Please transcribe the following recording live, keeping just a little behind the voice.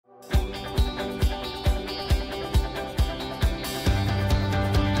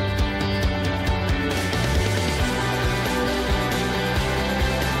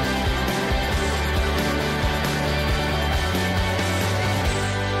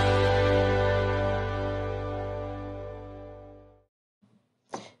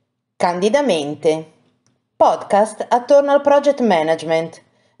Candidamente, podcast attorno al project management,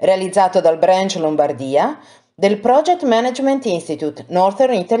 realizzato dal branch Lombardia del Project Management Institute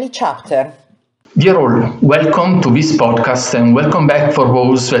Northern Italy Chapter. Dear all, welcome to this podcast and welcome back for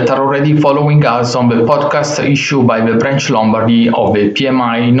those that are already following us on the podcast issued by the branch Lombardy of the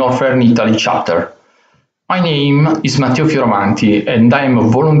PMI Northern Italy Chapter. My name is Matteo Fioravanti and I am a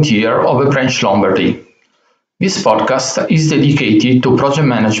volunteer of the branch Lombardy. This podcast is dedicated to project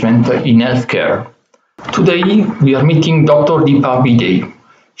management in healthcare. Today we are meeting Dr. Deepa Bhide.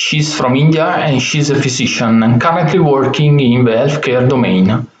 She's from India and she's a physician and currently working in the healthcare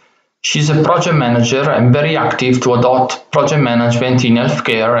domain. She's a project manager and very active to adopt project management in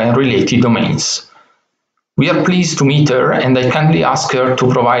healthcare and related domains. We are pleased to meet her and I kindly ask her to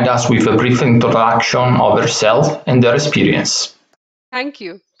provide us with a brief introduction of herself and her experience. Thank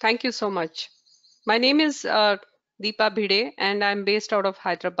you. Thank you so much. My name is Deepa Bhide and I'm based out of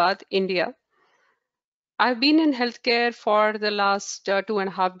Hyderabad, India. I've been in healthcare for the last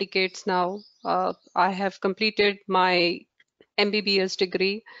 2.5 decades now. I have completed my MBBS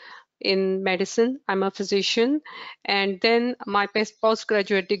degree in medicine. I'm a physician, and then my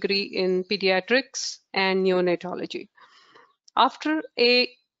postgraduate degree in pediatrics and neonatology. After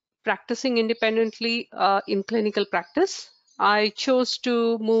practicing independently in clinical practice, I chose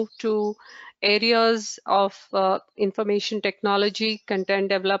to move to areas of information technology, content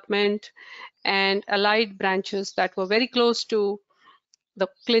development, and allied branches that were very close to the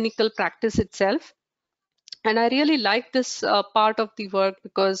clinical practice itself. And I really like this part of the work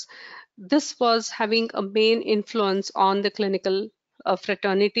because this was having a main influence on the clinical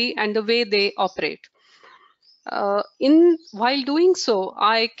fraternity and the way they operate. While doing so,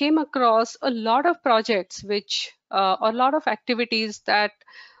 I came across a lot of projects a lot of activities that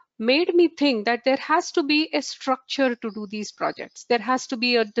made me think that there has to be a structure to do these projects. There has to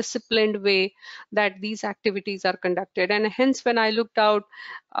be a disciplined way that these activities are conducted. And hence, when I looked out,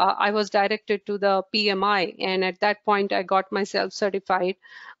 I was directed to the PMI. And at that point, I got myself certified,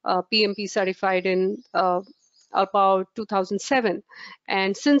 PMP certified in about 2007.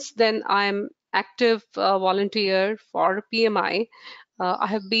 And since then, I'm active volunteer for PMI. I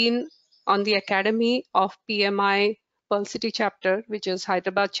have been on the Academy of PMI Pearl City chapter, which is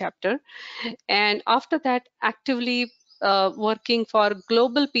Hyderabad chapter. And after that, actively working for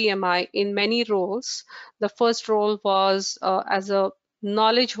global PMI in many roles. The first role was as a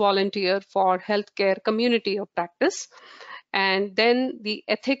knowledge volunteer for healthcare community of practice. And then the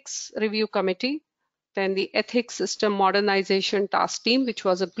ethics review committee, then the ethics system modernization task team, which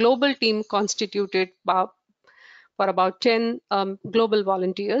was a global team constituted for about 10 global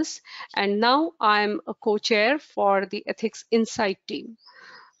volunteers. And now I'm a co-chair for the ethics insight team.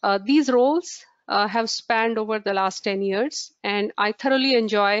 These roles have spanned over the last 10 years, and I thoroughly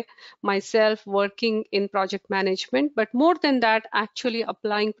enjoy myself working in project management, but more than that, actually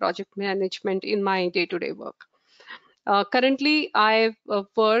applying project management in my day-to-day work. Currently, I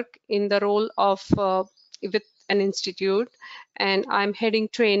work in the role of with an institute, and I'm heading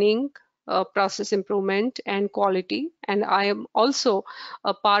training, process improvement, and quality. And I am also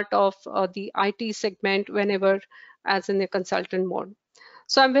a part of the IT segment whenever as in a consultant mode.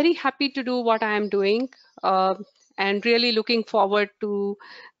 So I'm very happy to do what I am doing and really looking forward to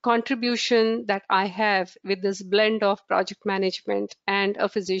contribution that I have with this blend of project management and a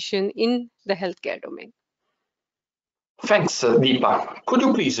physician in the healthcare domain. Thanks, Deepa. Could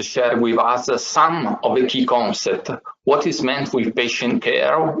you please share with us some of the key concepts? What is meant with patient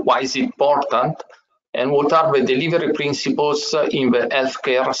care? Why is it important? And what are the delivery principles in the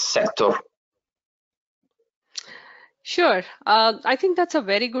healthcare sector? Sure. I think that's a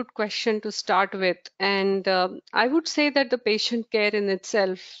very good question to start with. And I would say that the patient care in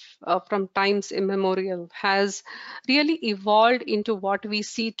itself, from times immemorial, has really evolved into what we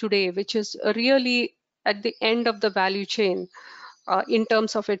see today, which is really at the end of the value chain in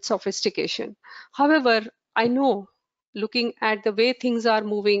terms of its sophistication. However, I know looking at the way things are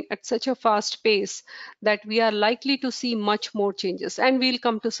moving at such a fast pace that we are likely to see much more changes, and we'll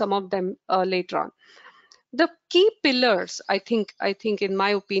come to some of them later on. The key pillars, I think in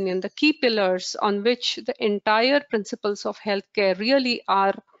my opinion, the key pillars on which the entire principles of healthcare really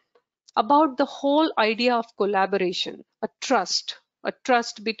are about the whole idea of collaboration, a trust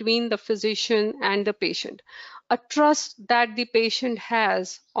between the physician and the patient, a trust that the patient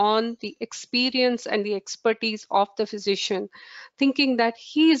has on the experience and the expertise of the physician, thinking that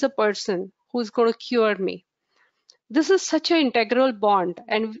he is a person who's going to cure me. This is such an integral bond,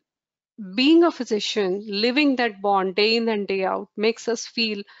 and being a physician, living that bond day in and day out makes us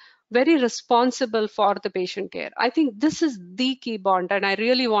feel very responsible for the patient care. I think this is the key bond, and I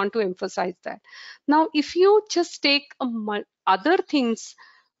really want to emphasize that. Now, if you just take other things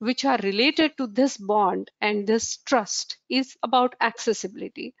which are related to this bond and this trust is about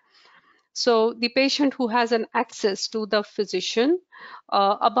accessibility. So the patient who has an access to the physician,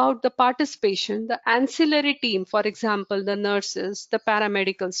 about the participation, the ancillary team, for example, the nurses, the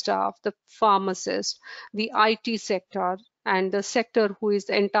paramedical staff, the pharmacist, the IT sector, and the sector who is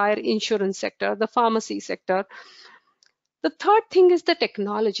the entire insurance sector, the pharmacy sector. The third thing is the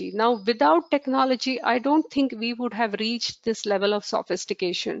technology. Now, without technology, I don't think we would have reached this level of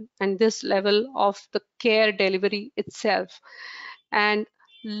sophistication and this level of the care delivery itself. And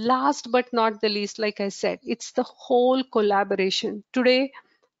last but not the least, like I said, it's the whole collaboration. Today,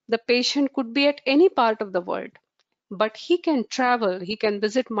 the patient could be at any part of the world, but he can travel, he can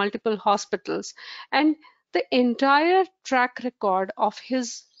visit multiple hospitals, and the entire track record of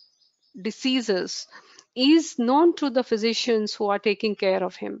his diseases is known to the physicians who are taking care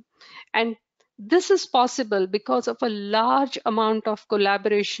of him. And this is possible because of a large amount of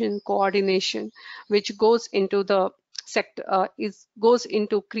collaboration, coordination, which goes into the sector, goes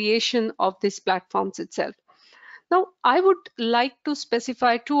into creation of these platforms itself. Now, I would like to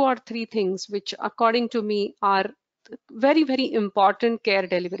specify two or three things which, according to me, are very, very important care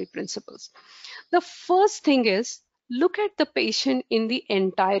delivery principles. The first thing is look at the patient in the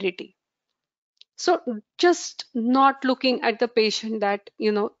entirety. So just not looking at the patient that,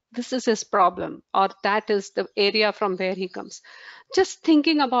 this is his problem or that is the area from where he comes. Just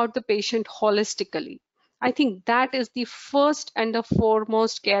thinking about the patient holistically. I think that is the first and the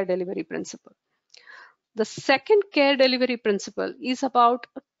foremost care delivery principle. The second care delivery principle is about,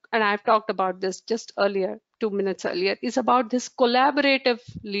 and I've talked about this just earlier, 2 minutes earlier, is about this collaborative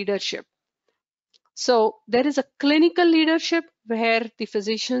leadership. So there is a clinical leadership where the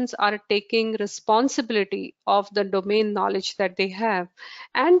physicians are taking responsibility of the domain knowledge that they have,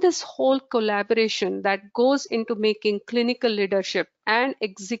 and this whole collaboration that goes into making clinical leadership and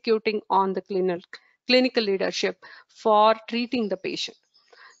executing on the clinical leadership for treating the patient.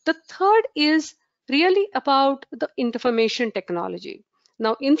 The third is really about the information technology.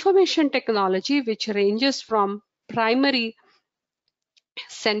 Now, information technology, which ranges from primary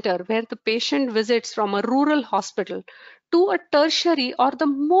center where the patient visits from a rural hospital to a tertiary or the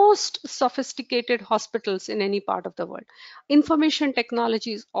most sophisticated hospitals in any part of the world. Information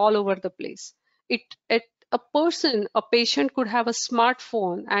technology is all over the place. A patient could have a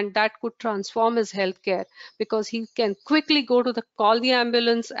smartphone and that could transform his healthcare because he can quickly call the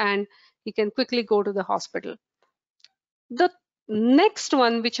ambulance and he can quickly go to the hospital. The next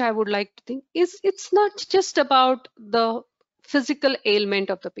one, which I would like to think, is it's not just about the physical ailment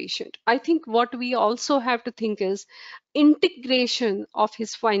of the patient. I think what we also have to think is integration of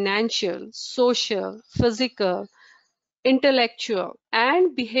his financial, social, physical, intellectual,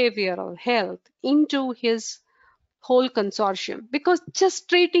 and behavioral health into his whole consortium, because just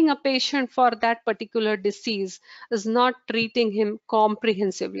treating a patient for that particular disease is not treating him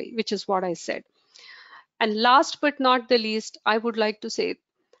comprehensively, which is what I said. And last but not the least, I would like to say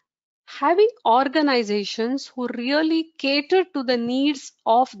having organizations who really cater to the needs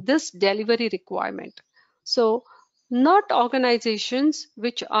of this delivery requirement. So, not organizations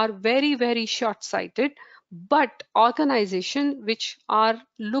which are very, very short sighted, but organizations which are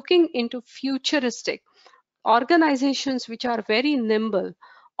looking into futuristic, organizations which are very nimble,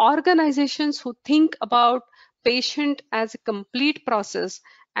 organizations who think about patient as a complete process,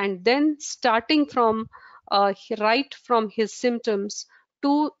 and then starting from right from his symptoms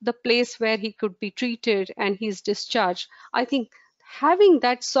to the place where he could be treated and he's discharged. I think having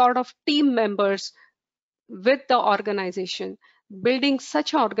that sort of team members with the organization, building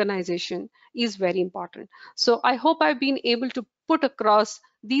such an organization is very important. So I hope I've been able to put across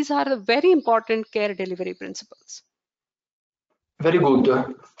these are the very important care delivery principles. Very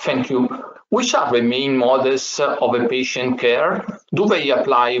good. Thank you. Which are the main models of a patient care? Do they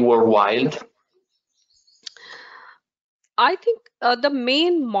apply worldwide? I think the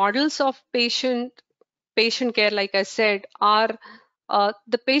main models of patient care, like I said, are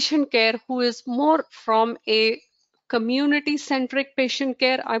the patient care who is more from a community-centric patient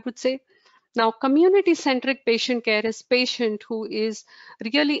care, I would say. Now, community-centric patient care is patient who is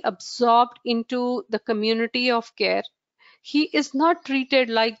really absorbed into the community of care. He is not treated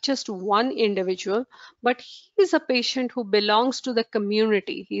like just one individual, but he is a patient who belongs to the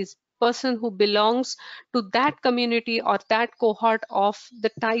community. He is a person who belongs to that community or that cohort of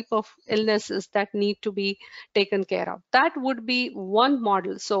the type of illnesses that need to be taken care of. That would be one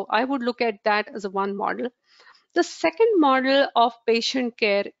model. So I would look at that as a one model. The second model of patient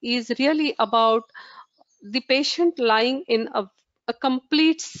care is really about the patient lying in a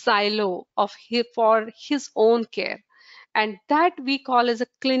complete silo for his own care, and that we call as a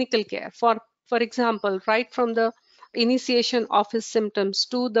clinical care. For example, right from the initiation of his symptoms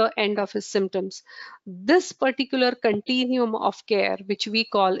to the end of his symptoms, this particular continuum of care, which we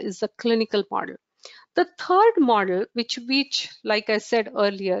call, is the clinical model. The third model, which like I said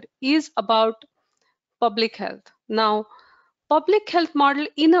earlier, is about public health. Now, public health model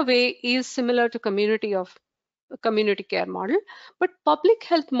in a way is similar to community care model, but public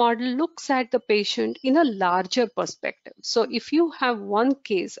health model looks at the patient in a larger perspective. So if you have one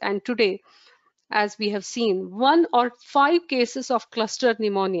case, and today, as we have seen, 1 or 5 cases of cluster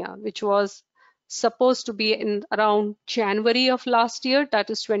pneumonia, which was supposed to be in around January of last year, that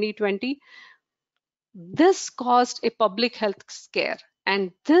is 2020, this caused a public health scare,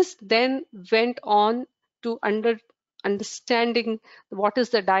 and this then went on to understanding what is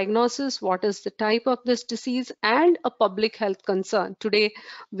the diagnosis, what is the type of this disease, and a public health concern today,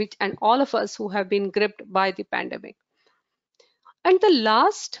 which and all of us who have been gripped by the pandemic. And the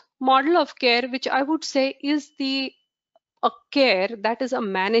last model of care, which I would say is a care that is a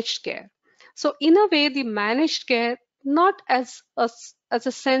managed care. So in a way, the managed care, not as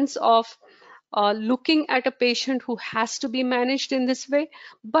a sense of looking at a patient who has to be managed in this way,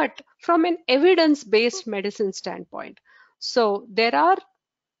 but from an evidence-based medicine standpoint. So there are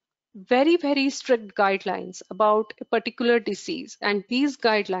very strict guidelines about a particular disease, and these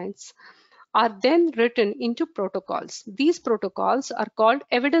guidelines are then written into protocols. These protocols are called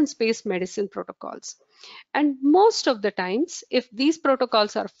evidence-based medicine protocols. And most of the times, if these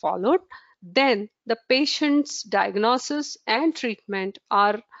protocols are followed, then the patient's diagnosis and treatment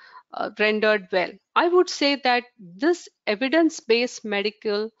are rendered well. I would say that this evidence-based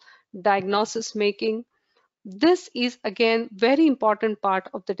medical diagnosis making, this is again very important part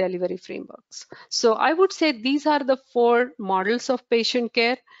of the delivery frameworks. So I would say these are the 4 models of patient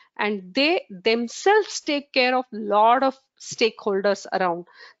care, and they themselves take care of lot of stakeholders around.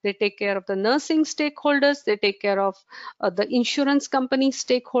 They take care of the nursing stakeholders, they take care of the insurance company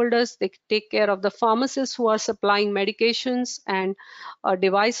stakeholders, they take care of the pharmacists who are supplying medications and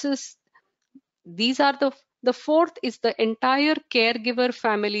devices. These are the fourth is the entire caregiver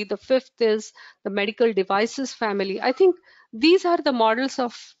family. The fifth is the medical devices family. I think these are the models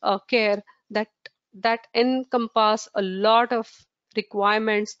of care that encompass a lot of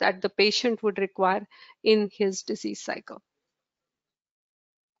requirements that the patient would require in his disease cycle,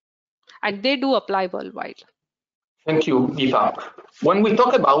 and they do apply worldwide. Thank you, Deepa. When we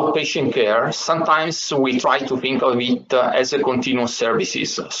talk about patient care, sometimes we try to think of it as a continuous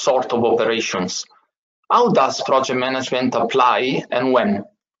services, sort of operations. How does project management apply and when?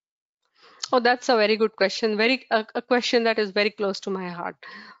 Oh, that's a very good question. A question that is very close to my heart.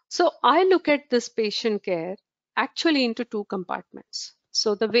 So I look at this patient care actually into 2 compartments.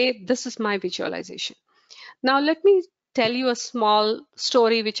 So the way this is my visualization. Now let me tell you a small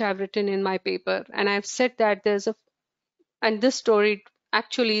story which I've written in my paper, and I've said that and this story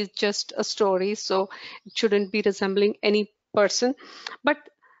actually is just a story, so it shouldn't be resembling any person, but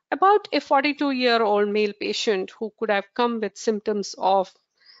about a 42-year-old male patient who could have come with symptoms of,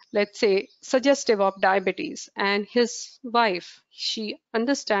 let's say, suggestive of diabetes, and his wife, she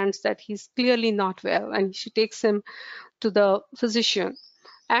understands that he's clearly not well, and she takes him to the physician,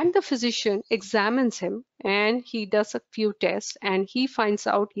 and the physician examines him, and he does a few tests, and he finds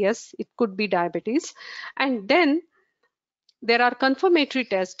out, yes, it could be diabetes. And then there are confirmatory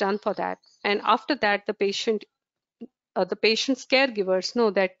tests done for that, and after that the patient's caregivers know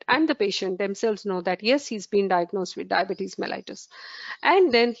that, and the patient themselves know that, yes, he's been diagnosed with diabetes mellitus.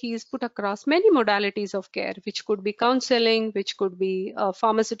 And then he is put across many modalities of care, which could be counseling, which could be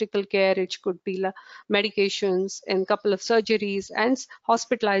pharmaceutical care, which could be medications, and couple of surgeries, and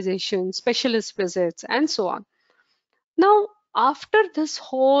hospitalization, specialist visits, and so on. Now, after this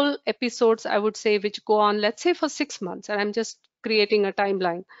whole episodes, I would say, which go on, let's say, for 6 months, and I'm just creating a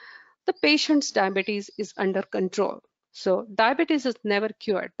timeline, the patient's diabetes is under control. So diabetes is never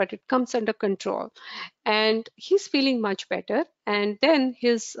cured, but it comes under control, and he's feeling much better. And then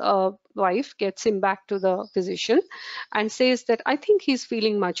his wife gets him back to the physician and says that, I think he's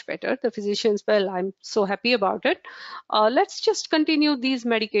feeling much better. The physician's, well, I'm so happy about it. Let's just continue these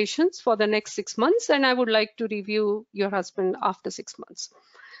medications for the next 6 months, and I would like to review your husband after 6 months.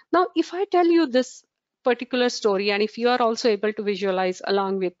 Now, if I tell you this particular story, and if you are also able to visualize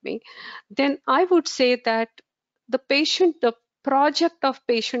along with me, then I would say that the project of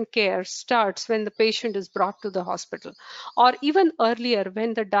patient care starts when the patient is brought to the hospital, or even earlier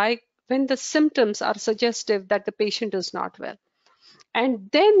when when the symptoms are suggestive that the patient is not well. And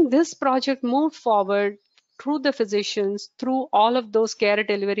then this project moved forward through the physicians, through all of those care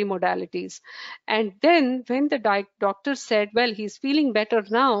delivery modalities. And then when the doctor said, well, he's feeling better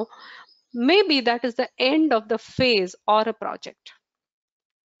now, maybe that is the end of the phase or a project.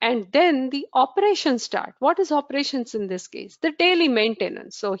 And then the operations start. What is operations in this case? The daily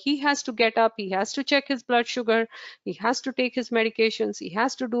maintenance. So he has to get up, he has to check his blood sugar, he has to take his medications, he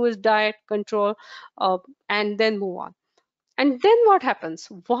has to do his diet control, and then move on. And then what happens?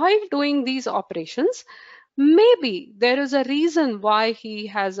 While doing these operations, maybe there is a reason why he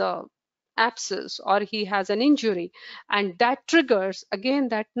has a abscess or he has an injury, and that triggers again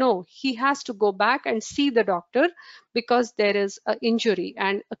that no, he has to go back and see the doctor because there is an injury,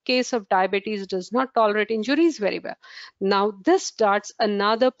 and a case of diabetes does not tolerate injuries very well. Now this starts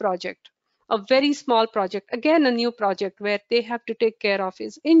another project, a very small project, again a new project where they have to take care of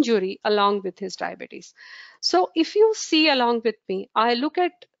his injury along with his diabetes. So if you see along with me, I look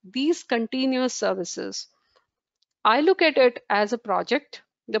at these continuous services. I look at it as a project.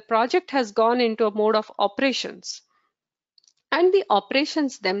 The project has gone into a mode of operations, and the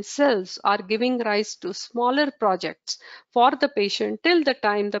operations themselves are giving rise to smaller projects for the patient till the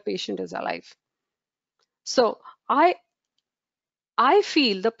time the patient is alive. So I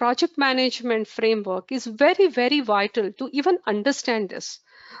feel the project management framework is very, very vital to even understand this.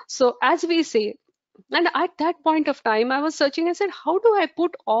 So as we say, and at that point of time, I was searching and said, how do I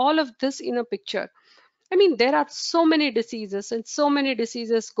put all of this in a picture? I mean, there are so many diseases, and so many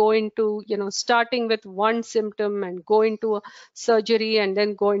diseases go into, starting with one symptom and go into a surgery and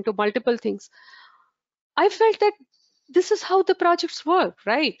then go into multiple things. I felt that this is how the projects work,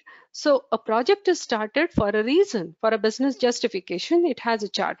 right? So a project is started for a reason, for a business justification. It has a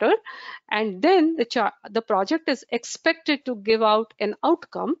charter, and then the project is expected to give out an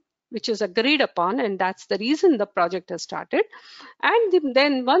outcome which is agreed upon, and that's the reason the project has started. And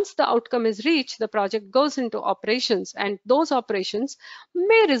then once the outcome is reached, the project goes into operations, and those operations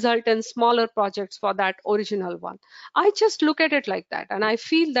may result in smaller projects for that original one. I just look at it like that, and I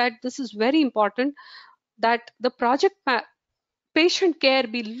feel that this is very important, that the patient care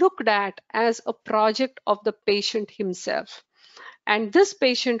be looked at as a project of the patient himself. And this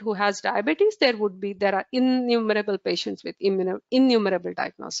patient who has diabetes, there are innumerable patients with innumerable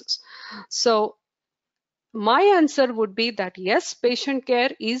diagnoses. So my answer would be that yes, patient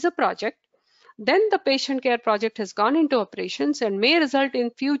care is a project. Then the patient care project has gone into operations and may result in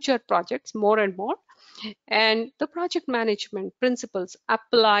future projects more and more. And the project management principles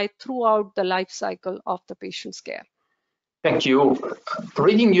apply throughout the life cycle of the patient's care. Thank you.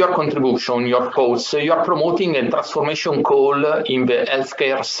 Reading your contribution, your posts, you are promoting a transformation call in the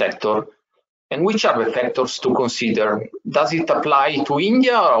healthcare sector. And which are the factors to consider? Does it apply to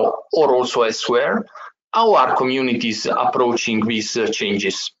India or also elsewhere? How are communities approaching these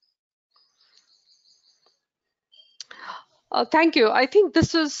changes? Thank you. I think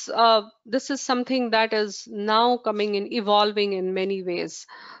this is something that is now coming in, evolving in many ways.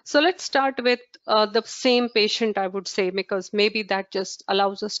 So let's start with the same patient, I would say, because maybe that just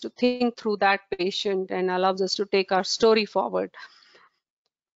allows us to think through that patient and allows us to take our story forward.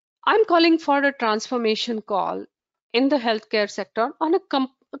 I'm calling for a transformation call in the healthcare sector on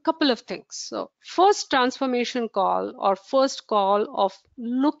a couple of things. So first transformation call, or first call of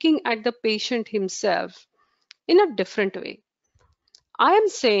looking at the patient himself in a different way. I am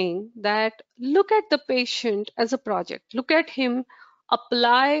saying that look at the patient as a project. Look at him,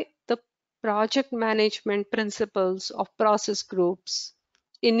 apply the project management principles of process groups,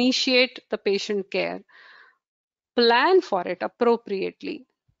 initiate the patient care, plan for it appropriately,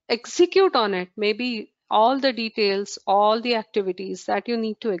 execute on it, maybe all the details, all the activities that you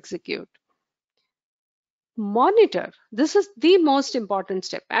need to execute. Monitor. This is the most important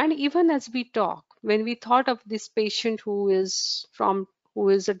step. And even as we talk, when we thought of this patient who is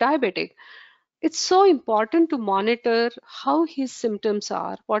a diabetic, it's so important to monitor how his symptoms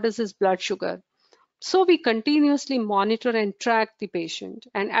are, what is his blood sugar. So we continuously monitor and track the patient.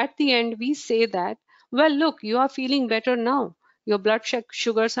 And at the end, we say that, well, look, you are feeling better now. Your blood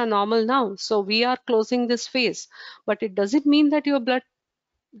sugars are normal now. So we are closing this phase. But it doesn't mean that your blood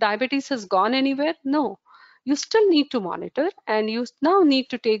diabetes has gone anywhere. No. You still need to monitor, and you now need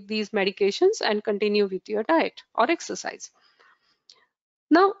to take these medications and continue with your diet or exercise.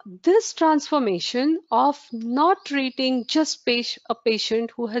 Now, this transformation of not treating just a patient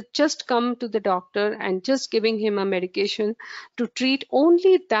who has just come to the doctor and just giving him a medication to treat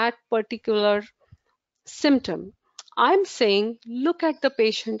only that particular symptom, I'm saying look at the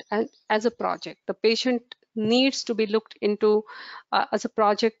patient as a project. The patient needs to be looked into as a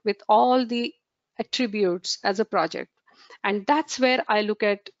project with all the attributes as a project. And that's where I look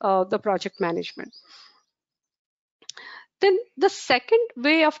at the project management. Then the second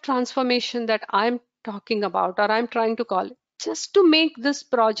way of transformation that I'm talking about, or I'm trying to call it, just to make this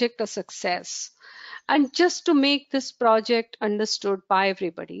project a success and just to make this project understood by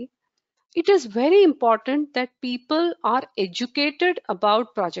everybody, it is very important that people are educated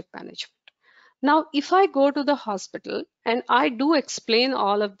about project management. Now, if I go to the hospital and I do explain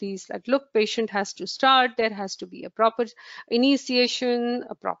all of these, that look, patient has to start, there has to be a proper initiation,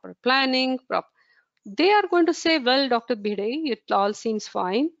 a proper planning, they are going to say, well, Dr. Bhide, it all seems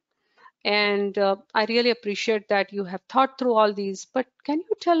fine. And I really appreciate that you have thought through all these, but can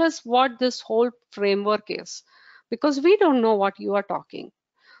you tell us what this whole framework is? Because we don't know what you are talking.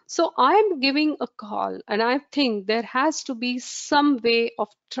 So I'm giving a call, and I think there has to be some way of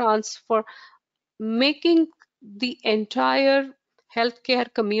transfer, making the entire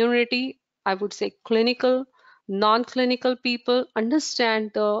healthcare community, I would say clinical, non-clinical people,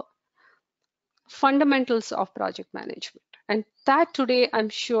 understand the fundamentals of project management. And that today I'm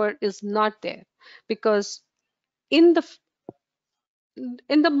sure is not there, because in the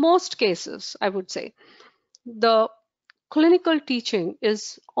in the most cases, I would say, the clinical teaching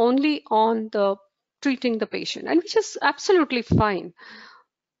is only on the treating the patient, and which is absolutely fine.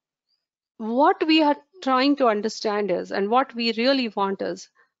 What we are trying to understand is, and what we really want is,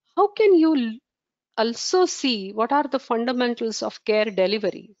 how can you also see what are the fundamentals of care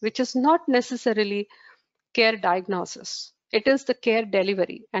delivery, which is not necessarily care diagnosis, it is the care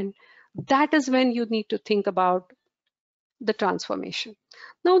delivery. And that is when you need to think about the transformation.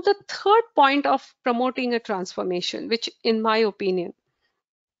 Now, the third point of promoting a transformation, which in my opinion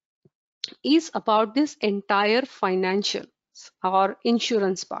is about this entire financial or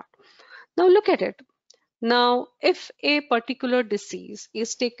insurance part. Now, look at it. Now, if a particular disease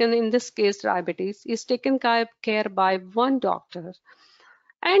is taken, in this case, diabetes, is taken care by one doctor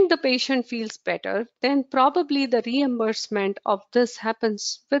and the patient feels better, then probably the reimbursement of this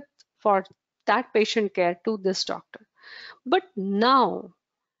happens with for that patient care to this doctor. But now,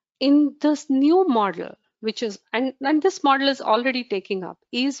 in this new model, which is, and this model is already taking up,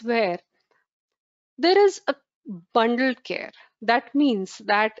 is where there is a bundled care. That means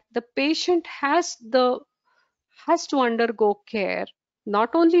that the patient has to undergo care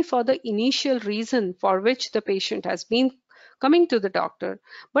not only for the initial reason for which the patient has been coming to the doctor,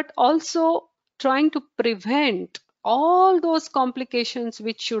 but also trying to prevent all those complications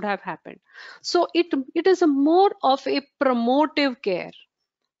which should have happened. So it is a more of a promotive care,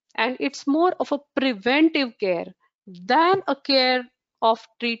 and it's more of a preventive care than a care of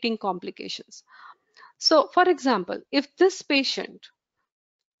treating complications. So, for example, if this patient,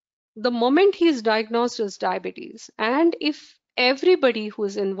 the moment he is diagnosed as diabetes, and if everybody who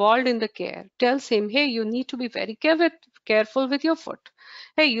is involved in the care tells him, hey, you need to be very careful with your foot,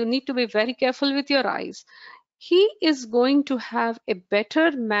 hey, you need to be very careful with your eyes, he is going to have a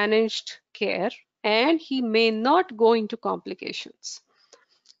better managed care, and he may not go into complications.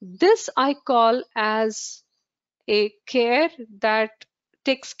 This I call as a care that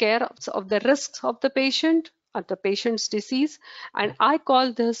takes care of the risks of the patient's disease. And I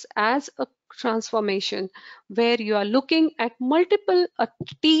call this as a transformation where you are looking at a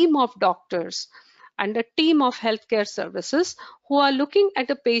team of doctors and a team of healthcare services who are looking at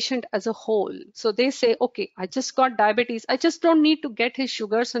the patient as a whole. So they say, okay, I just got diabetes. I just don't need to get his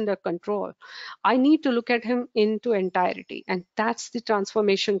sugars under control. I need to look at him into entirety. And that's the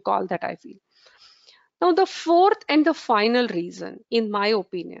transformation call that I feel. Now, the fourth and the final reason, in my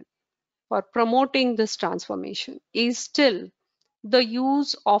opinion, for promoting this transformation is still the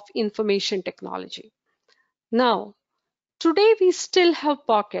use of information technology. Now, today we still have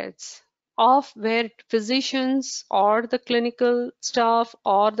pockets of where physicians or the clinical staff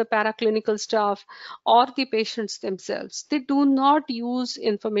or the paraclinical staff or the patients themselves, they do not use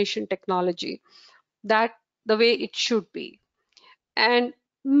information technology that the way it should be. And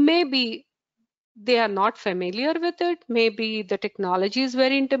maybe they are not familiar with it. Maybe the technology is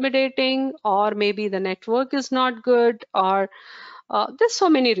very intimidating, or maybe the network is not good, or there's so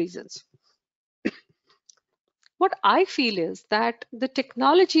many reasons. What I feel is that the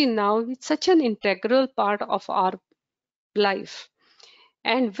technology now is such an integral part of our life.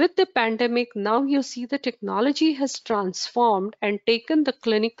 And with the pandemic, now you see the technology has transformed and taken the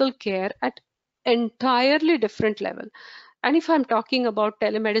clinical care at entirely different level. And if I'm talking about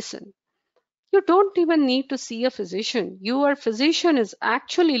telemedicine, you don't even need to see a physician. Your physician is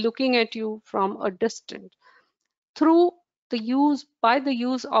actually looking at you from a distance through by the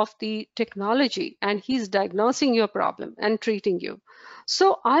use of the technology, and he's diagnosing your problem and treating you.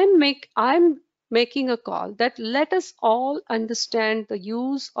 So I'm making a call that let us all understand the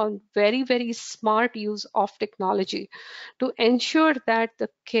use on very smart use of technology to ensure that the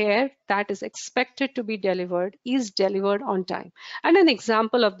care that is expected to be delivered is delivered on time. And an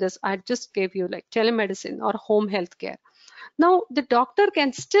example of this I just gave you, like telemedicine or home health care. Now, the doctor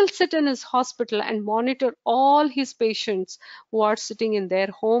can still sit in his hospital and monitor all his patients who are sitting in their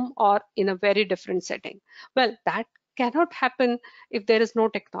home or in a very different setting. Well, that cannot happen if there is no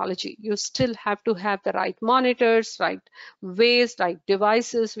technology. You still have to have the right monitors, right ways, right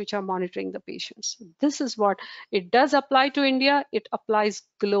devices which are monitoring the patients. This is what it does apply to India. It applies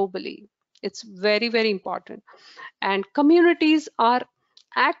globally. It's very important. And communities are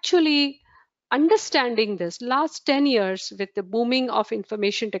actually understanding this last 10 years with the booming of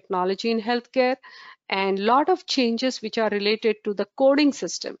information technology in healthcare and lot of changes which are related to the coding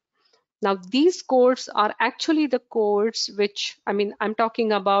system. Now these codes are actually the codes which, I mean, I'm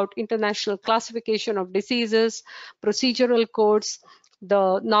talking about international classification of diseases, procedural codes,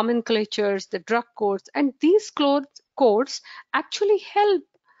 the nomenclatures, the drug codes, and these codes actually help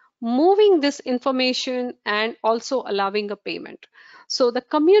moving this information and also allowing a payment. So the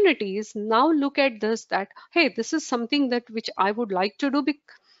communities now look at this that, hey, this is something that which I would like to do,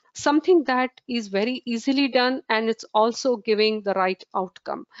 something that is very easily done, and it's also giving the right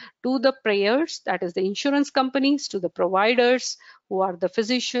outcome to the payers, that is the insurance companies, to the providers who are the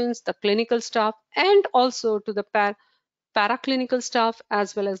physicians, the clinical staff, and also to the paraclinical staff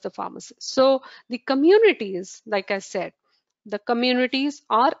as well as the pharmacists. So the communities, like I said, the communities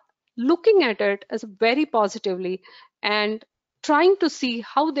are looking at it as very positively and trying to see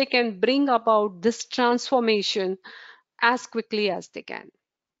how they can bring about this transformation as quickly as they can.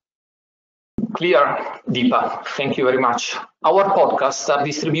 Clear, Deepa. Thank you very much. Our podcasts are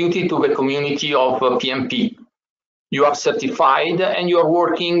distributed to the community of PMP. You are certified and you are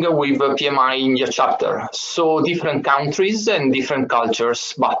working with PMI India chapter. So different countries and different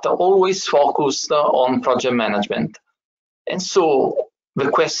cultures, but always focused on project management. And so the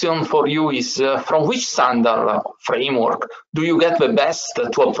question for you is, from which standard framework do you get the best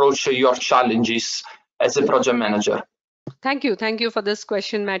to approach your challenges as a project manager? Thank you for this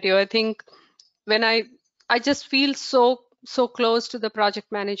question, Matthew. I think when I just feel so close to the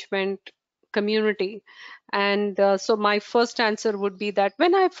project management community, and so my first answer would be that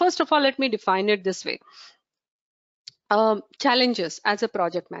when I first of all, let me define it this way. Challenges as a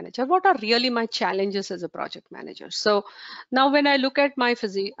project manager. What are really my challenges as a project manager? So now when I look at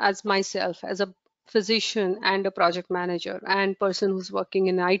as myself as a physician and a project manager and person who's working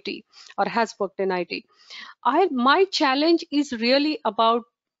in IT or has worked in IT, my challenge is really about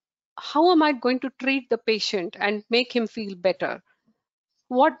how am I going to treat the patient and make him feel better?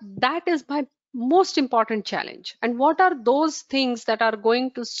 What that is my most important challenge. And what are those things that are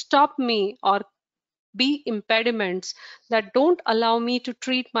going to stop me or be impediments that don't allow me to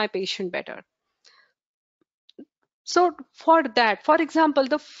treat my patient better? So for that, for example,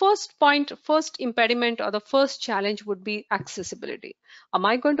 the first impediment or the first challenge would be accessibility. Am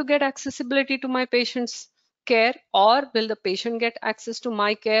I going to get accessibility to my patient's care, or will the patient get access to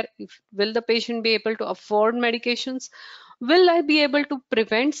my care? Will the patient be able to afford medications? Will I be able to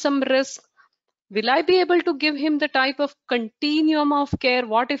prevent some risk? Will I be able to give him the type of continuum of care?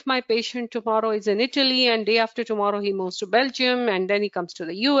 What if my patient tomorrow is in Italy and day after tomorrow he moves to Belgium and then he comes to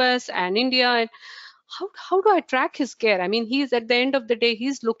the US and India? And how do I track his care? I mean, he's at the end of the day,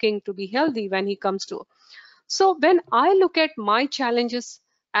 he's looking to be healthy when he comes to. So when I look at my challenges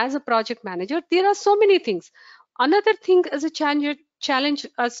as a project manager, there are so many things. Another thing as a challenge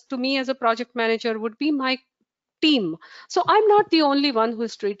as to me as a project manager would be my team. So I'm not the only one who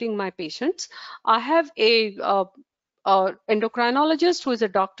is treating my patients. I have a endocrinologist who is a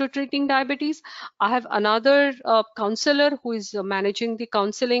doctor treating diabetes. I have another counselor who is managing the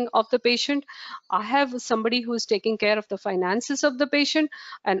counseling of the patient. I have somebody who is taking care of the finances of the patient,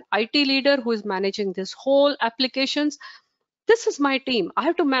 an IT leader who is managing this whole applications. This is my team. I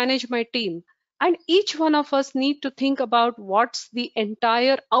have to manage my team, and each one of us need to think about what's the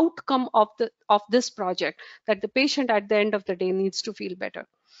entire outcome of this project, that the patient at the end of the day needs to feel better.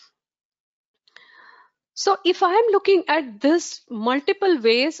 So if I am looking at this multiple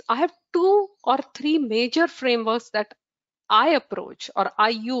ways, I have 2 or 3 major frameworks that I approach or I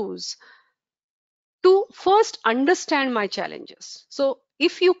use to first understand my challenges. So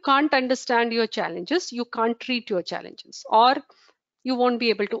if you can't understand your challenges, you can't treat your challenges, or you won't be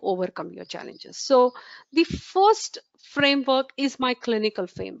able to overcome your challenges. So the first framework is my clinical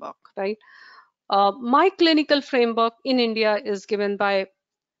framework, right? My clinical framework in India is given by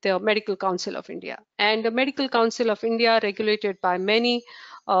the Medical Council of India, and the Medical Council of India, regulated by many,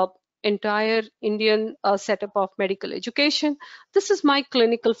 entire Indian setup of medical education. This is my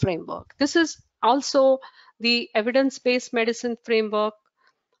clinical framework. This is also the evidence-based medicine framework,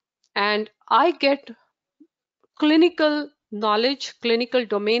 and I get clinical knowledge, clinical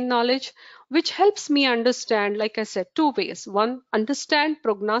domain knowledge, which helps me understand, like I said, two ways. One, understand,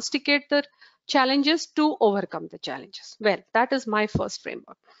 prognosticate the challenges, to overcome the challenges. Well, that is my first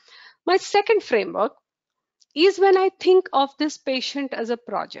framework. My second framework is when I think of this patient as a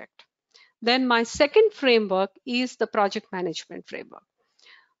project. Then my second framework is the project management framework.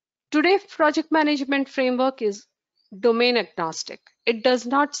 Today, project management framework is domain agnostic. It does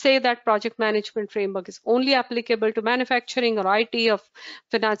not say that project management framework is only applicable to manufacturing or IT or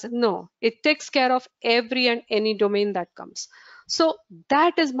finance. No, it takes care of every and any domain that comes. So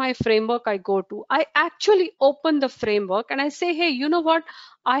that is my framework I go to. I actually open the framework and I say, hey, you know what?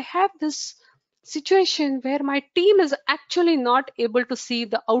 I have this situation where my team is actually not able to see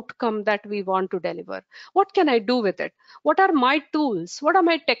the outcome that we want to deliver. What can I do with it? What are my tools? What are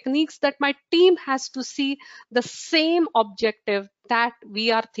my techniques that my team has to see the same objective that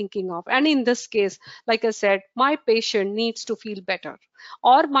we are thinking of? And in this case, like I said, my patient needs to feel better,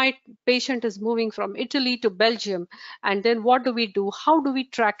 or my patient is moving from Italy to Belgium, and then what do we do? How do we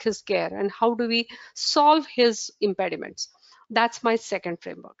track his care, and how do we solve his impediments? That's my second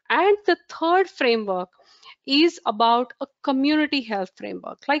framework. And the third framework is about a community health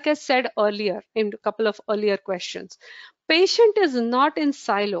framework. Like I said earlier in a couple of earlier questions, patient is not in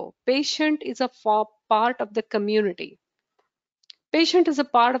silo. Patient is a part of the community. Patient is a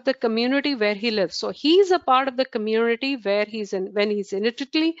part of the community where he lives. So he's a part of the community where he's in, when he's in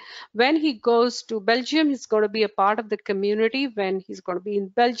Italy. When he goes to Belgium, he's going to be a part of the community when he's going to be in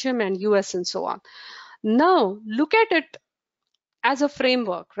Belgium and US and so on. Now, look at it as a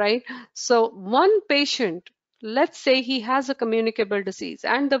framework, right? So one patient, let's say he has a communicable disease,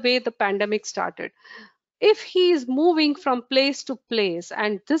 and the way the pandemic started, if he is moving from place to place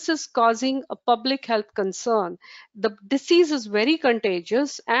and this is causing a public health concern, the disease is very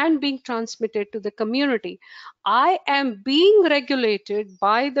contagious and being transmitted to the community, I am being regulated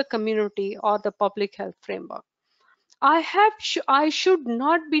by the community or the public health framework. I should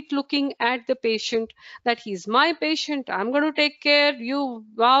not be looking at the patient that he's my patient, I'm going to take care, you,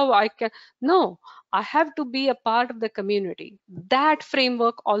 wow, I can. No, I have to be a part of the community. That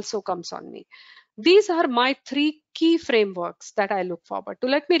framework also comes on me. These are my three key frameworks that I look forward to.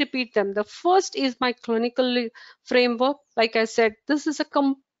 Let me repeat them. The first is my clinical framework. Like I said, this is a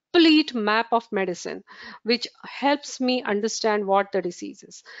complete map of medicine, which helps me understand what the disease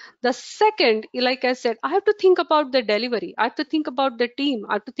is. The second, like I said, I have to think about the delivery. I have to think about the team.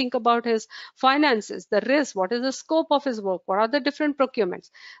 I have to think about his finances, the risk, what is the scope of his work, what are the different procurements.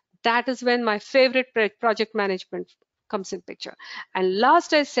 That is when my favorite project management comes in picture. And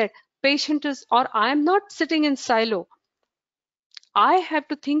last, I said, patient is, or I am not sitting in silo. I have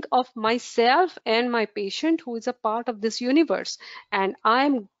to think of myself and my patient who is a part of this universe, and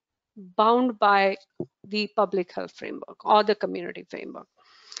I'm bound by the public health framework or the community framework.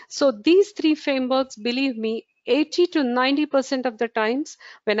 So these three frameworks, believe me, 80 to 90% of the times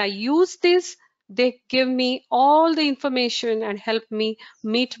when I use this, they give me all the information and help me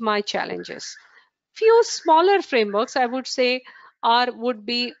meet my challenges. Few smaller frameworks I would say would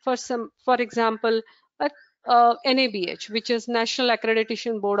be, for example, a NABH, which is National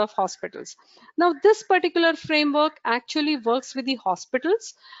Accreditation Board of Hospitals. Now this particular framework actually works with the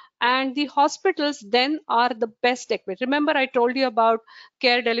hospitals, and the hospitals then are the best equipped. Remember, I told you about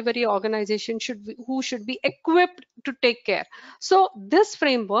care delivery organization who should be equipped to take care. So this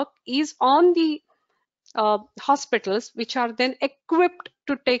framework is on the hospitals, which are then equipped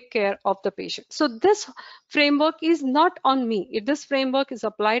to take care of the patient. So this framework is not on me. This framework is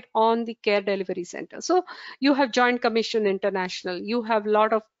applied on the care delivery center. So you have Joint Commission International, you have a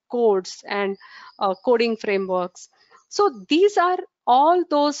lot of codes and coding frameworks. So these are all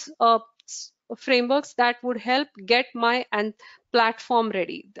those frameworks that would help get my platform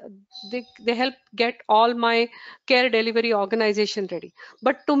ready. They help get all my care delivery organization ready.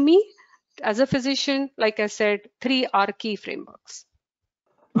 But to me, as a physician, like I said, three are key frameworks.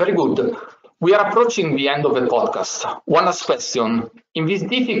 Very good. We are approaching the end of the podcast. One last question. In this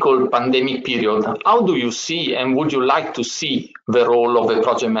difficult pandemic period, how do you see and would you like to see the role of a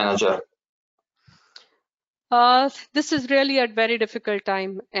project manager? This is really a very difficult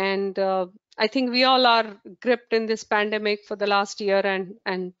time, and I think we all are gripped in this pandemic for the last year,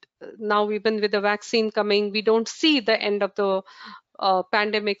 and now even with the vaccine coming, we don't see the end of the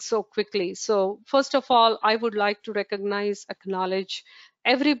pandemic so quickly. So first of all, I would like to acknowledge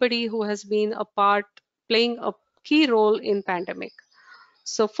everybody who has been a part, playing a key role in pandemic.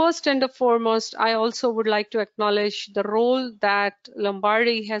 So first and foremost, I also would like to acknowledge the role that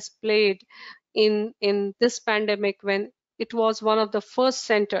Lombardy has played in this pandemic, when it was one of the first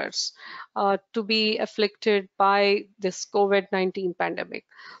centers to be afflicted by this COVID-19 pandemic.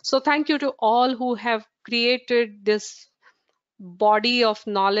 So thank you to all who have created this body of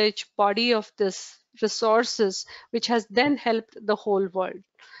knowledge, body of this resources, which has then helped the whole world.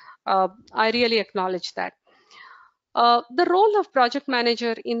 I really acknowledge that. The role of project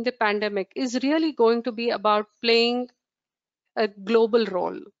manager in the pandemic is really going to be about playing a global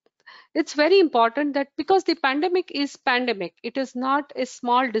role. It's very important that, because the pandemic is pandemic, it is not a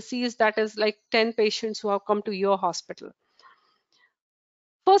small disease that is like 10 patients who have come to your hospital.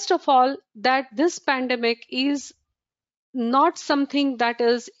 First of all, that this pandemic is not something that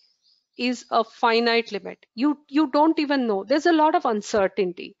is a finite limit. You don't even know. There's a lot of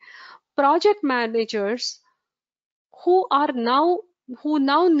uncertainty. Project managers who are now who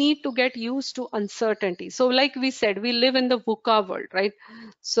now need to get used to uncertainty. So like we said, we live in the VUCA world, right?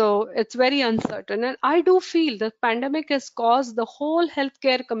 So it's very uncertain, and I do feel the pandemic has caused the whole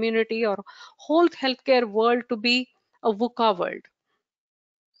healthcare community or whole healthcare world to be a VUCA world.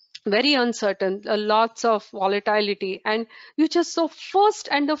 Very uncertain, lots of volatility, and you just, so first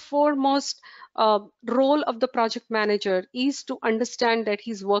and the foremost role of the project manager is to understand that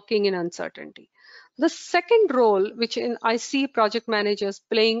he's working in uncertainty. The second role which I see project managers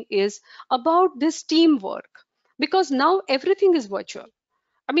playing is about this teamwork, because now everything is virtual.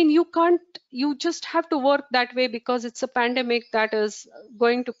 I mean, you just have to work that way because it's a pandemic that is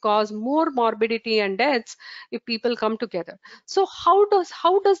going to cause more morbidity and deaths if people come together. So how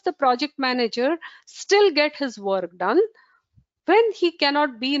does the project manager still get his work done when he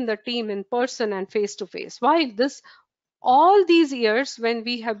cannot be in the team in person and face to face? While this, all these years when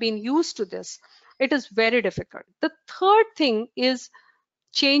we have been used to this, it is very difficult. The third thing is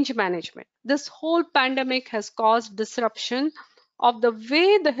change management. This whole pandemic has caused disruption of the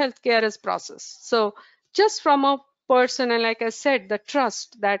way the healthcare is processed. So just from a person, and like I said, the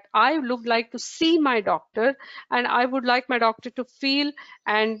trust that I would like to see my doctor, and I would like my doctor to feel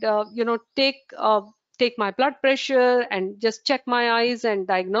and take my blood pressure and just check my eyes and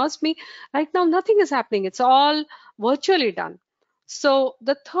diagnose me. Right now, nothing is happening. It's all virtually done. So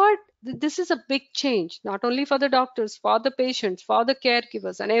the third, this is a big change, not only for the doctors, for the patients, for the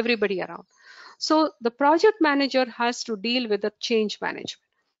caregivers, and everybody around. So the project manager has to deal with the change management.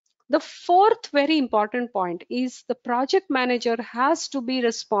 The fourth very important point is the project manager has to be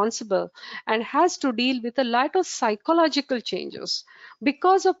responsible and has to deal with a lot of psychological changes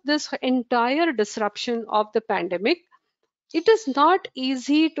because of this entire disruption of the pandemic. It is not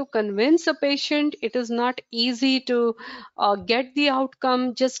easy to convince a patient. It is not easy to get the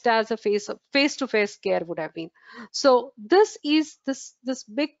outcome just as a face-to-face care would have been. So this is this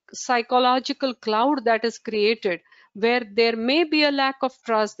big psychological cloud that is created, where there may be a lack of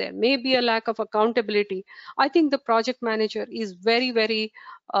trust, there may be a lack of accountability. I think the project manager is very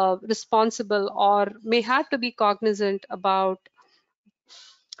responsible, or may have to be cognizant about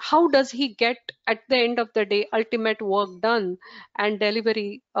how does he get, at the end of the day, ultimate work done and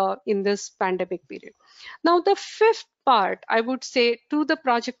delivery in this pandemic period. Now the fifth part, I would say, to the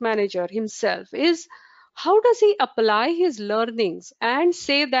project manager himself is, how does he apply his learnings and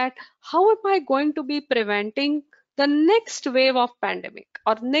say that, how am I going to be preventing the next wave of pandemic,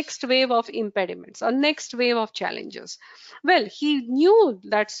 or next wave of impediments, or next wave of challenges? Well, he knew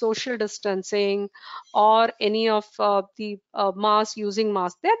that social distancing or any of the mask, using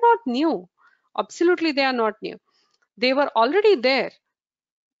masks, they're not new. Absolutely, they are not new. They were already there,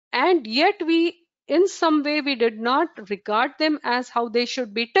 and yet we, in some way, we did not regard them as how they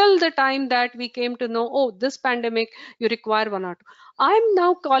should be, till the time that we came to know, oh, this pandemic, you require one or two. I'm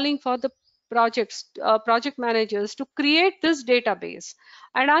now calling for the project managers to create this database,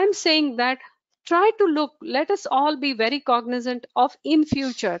 and I'm saying that, try to look, let us all be very cognizant of, in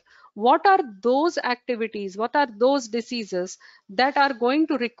future, what are those activities, what are those diseases that are going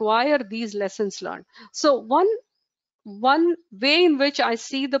to require these lessons learned. So one way in which I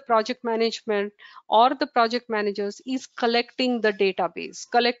see the project management or the project managers is collecting the database,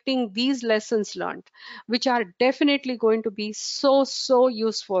 collecting these lessons learned, which are definitely going to be so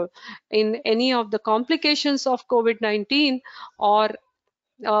useful in any of the complications of COVID-19, or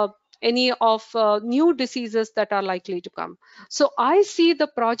uh, any of new diseases that are likely to come. So I see the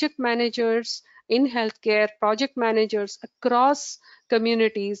project managers in healthcare, project managers across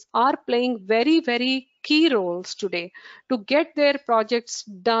communities are playing very key roles today to get their projects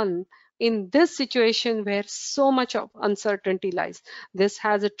done in this situation where so much of uncertainty lies. This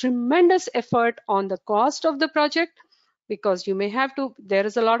has a tremendous effort on the cost of the project, because you may have to, there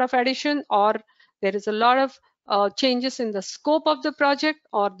is a lot of addition, or there is a lot of changes in the scope of the project,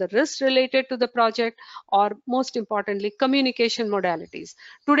 or the risks related to the project, or most importantly, communication modalities.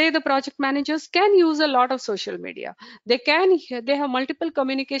 Today, the project managers can use a lot of social media. They have multiple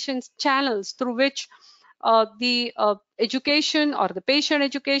communications channels through which the education, or the patient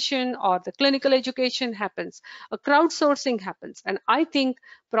education, or the clinical education happens. A crowdsourcing happens. And I think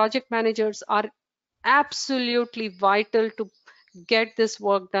project managers are absolutely vital to get this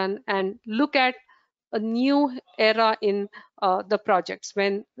work done and look at a new era in the projects,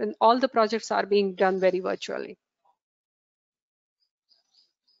 when all the projects are being done very virtually.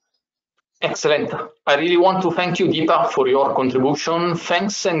 Excellent. I really want to thank you, Deepa, for your contribution.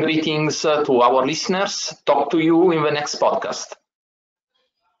 Thanks and greetings to our listeners. Talk to you in the next podcast.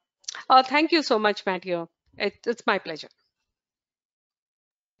 Thank you so much, Matteo. It's my pleasure.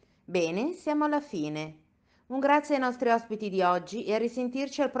 Bene, siamo alla fine. Un grazie ai nostri ospiti di oggi e a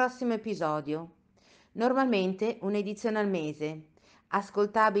risentirci al prossimo episodio. Normalmente un'edizione al mese,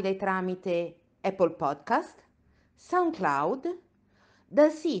 ascoltabile tramite Apple Podcast, SoundCloud,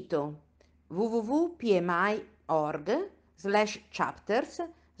 dal sito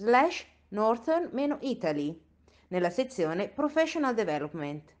www.pmi.org/chapters/northern-italy nella sezione Professional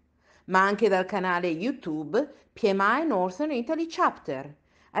Development, ma anche dal canale YouTube PMI Northern Italy Chapter.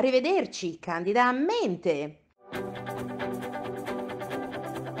 Arrivederci, candida mente!